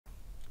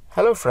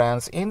Hello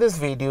friends, in this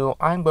video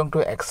I'm going to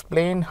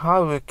explain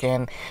how you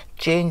can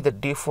change the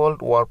default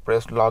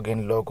WordPress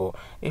login logo.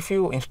 If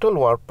you install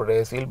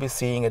WordPress, you'll be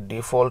seeing a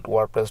default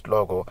WordPress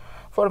logo.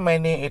 For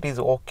many it is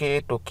okay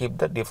to keep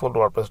the default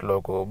WordPress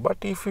logo, but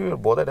if you're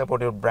bothered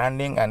about your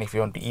branding and if you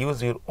want to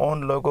use your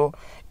own logo,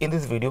 in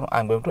this video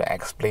I'm going to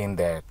explain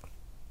that.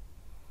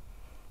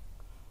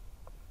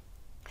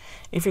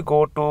 If you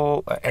go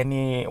to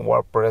any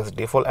WordPress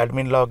default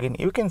admin login,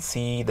 you can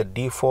see the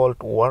default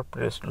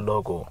WordPress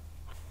logo.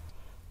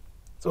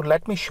 So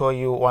let me show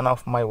you one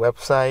of my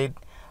website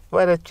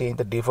where I change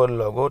the default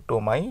logo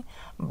to my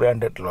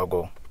branded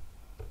logo.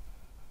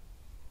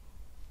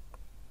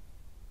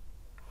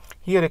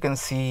 Here you can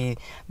see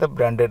the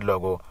branded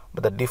logo,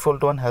 but the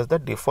default one has the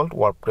default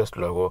WordPress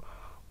logo.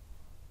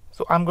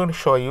 So I'm going to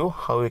show you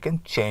how you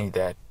can change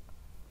that.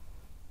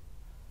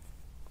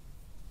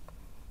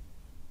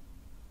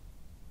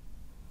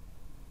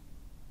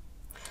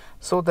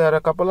 So there are a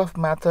couple of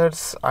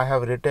methods. I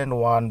have written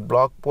one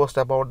blog post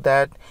about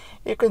that.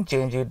 You can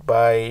change it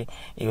by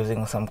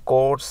using some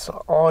codes,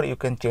 or you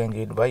can change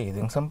it by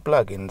using some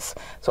plugins.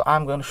 So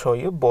I'm going to show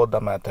you both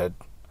the method.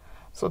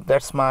 So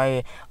that's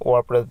my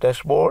WordPress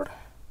dashboard.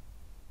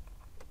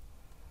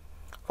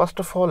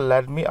 First of all,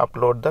 let me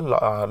upload the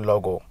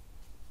logo.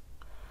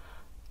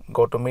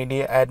 Go to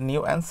media, add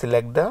new, and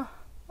select the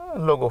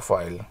logo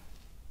file.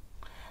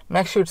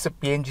 Make sure it's a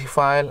PNG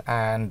file,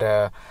 and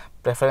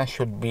preference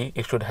should be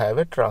it should have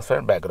a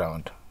transparent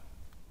background.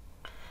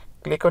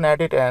 Click on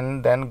edit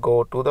and then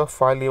go to the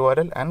file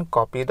URL and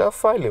copy the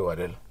file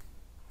URL.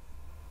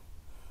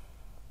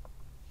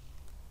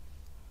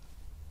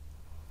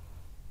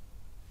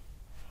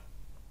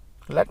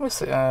 Let me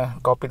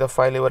copy the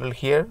file URL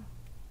here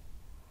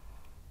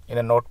in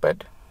a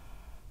notepad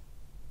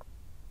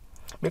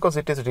because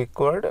it is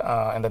required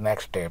in the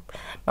next step.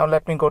 Now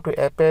let me go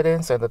to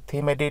appearance and the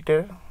theme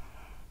editor.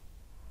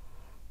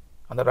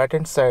 On the right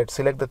hand side,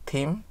 select the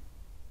theme,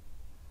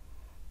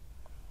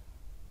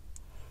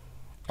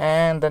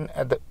 and then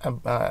at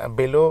the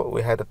below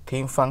we have the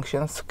theme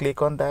functions.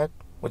 Click on that,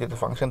 which is the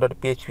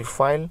function.php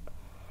file.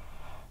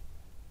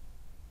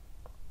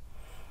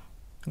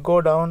 Go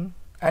down,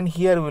 and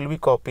here we'll be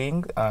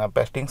copying,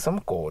 pasting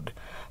some code.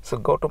 So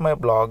go to my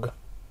blog,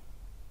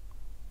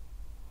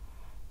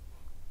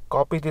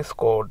 copy this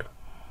code,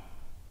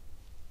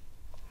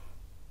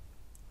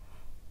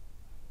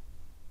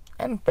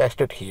 and paste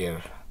it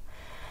here.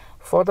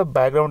 For the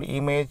background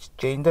image,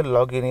 change the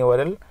login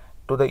URL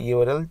to the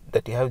URL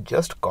that you have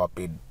just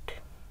copied.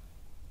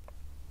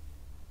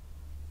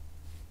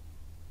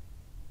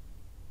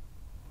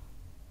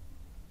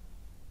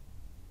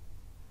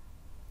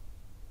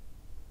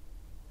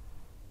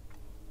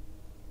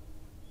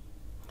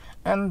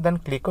 And then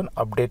click on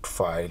update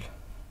file.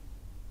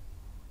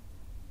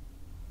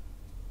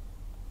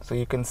 So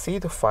you can see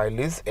the file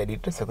is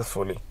edited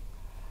successfully.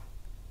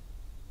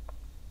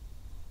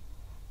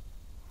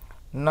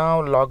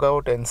 Now log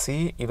out and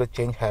see if the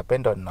change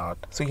happened or not.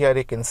 So here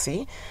you can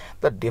see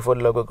the default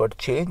logo got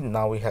changed.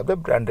 Now we have the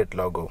branded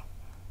logo.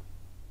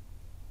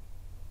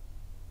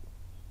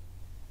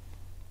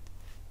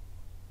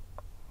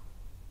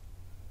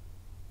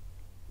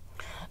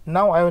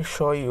 Now I will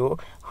show you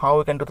how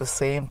you can do the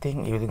same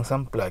thing using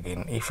some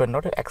plugin. If you're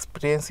not an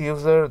experienced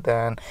user,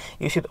 then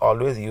you should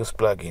always use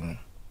plugin.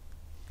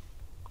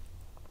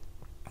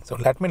 So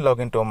let me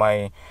log into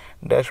my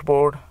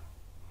dashboard.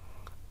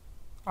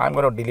 I'm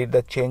going to delete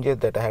the changes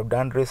that I have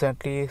done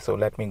recently. So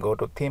let me go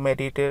to theme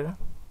editor.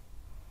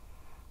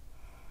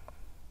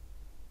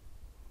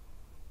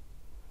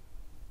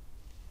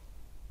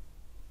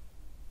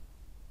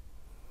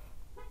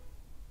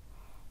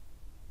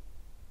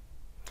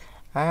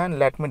 And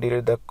let me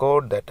delete the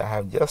code that I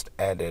have just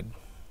added.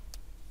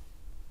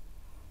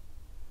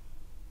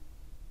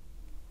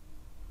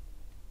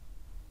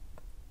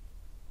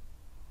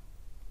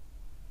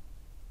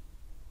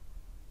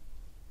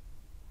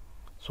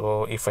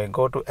 So if I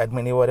go to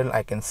admin URL,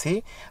 I can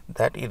see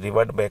that it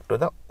revert back to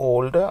the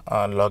old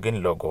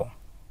login logo.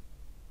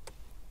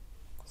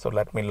 So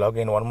let me log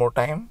in one more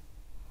time.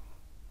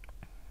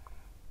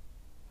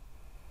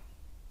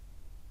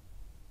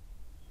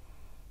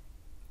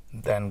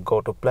 Then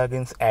go to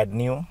plugins, add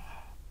new.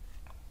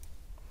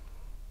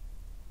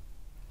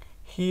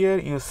 Here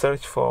you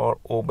search for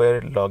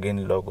Uber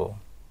login logo.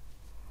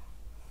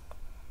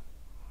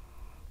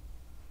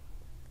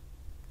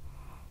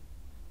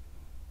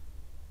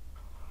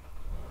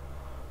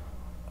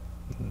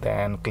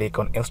 Then click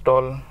on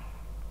install.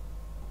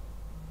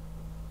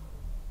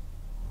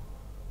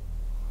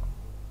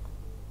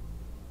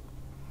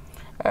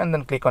 And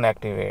then click on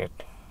activate.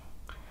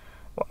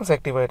 Once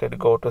activated,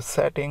 go to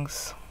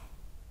settings.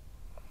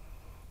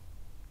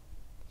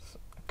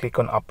 Click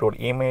on upload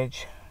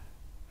image.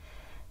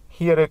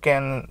 Here you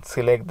can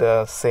select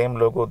the same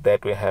logo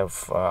that we have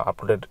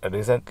uploaded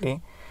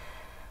recently.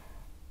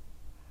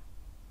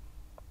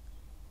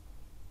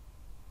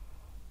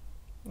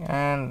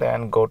 And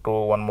then go to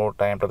one more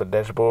time to the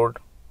dashboard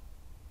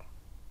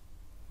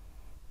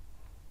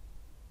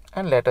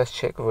and let us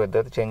check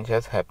whether the change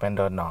has happened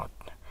or not.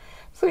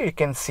 So you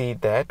can see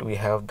that we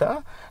have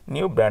the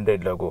new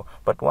branded logo,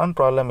 but one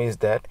problem is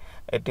that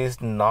it is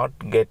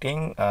not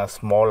getting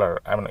smaller.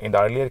 I mean, in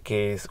the earlier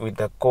case with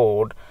the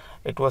code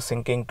it was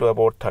syncing to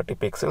about 30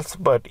 pixels,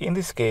 but in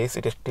this case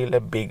it is still a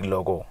big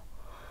logo.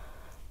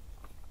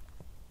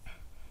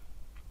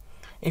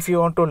 If you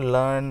want to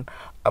learn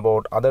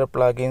about other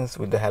plugins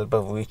with the help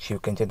of which you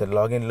can change the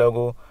login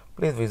logo,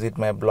 please visit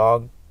my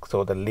blog.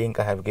 So the link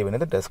I have given in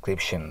the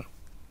description.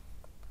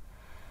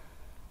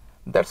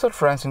 That's all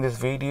friends in this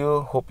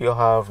video. Hope you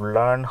have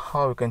learned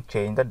how you can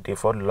change the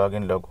default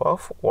login logo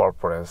of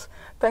WordPress.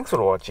 Thanks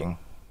for watching.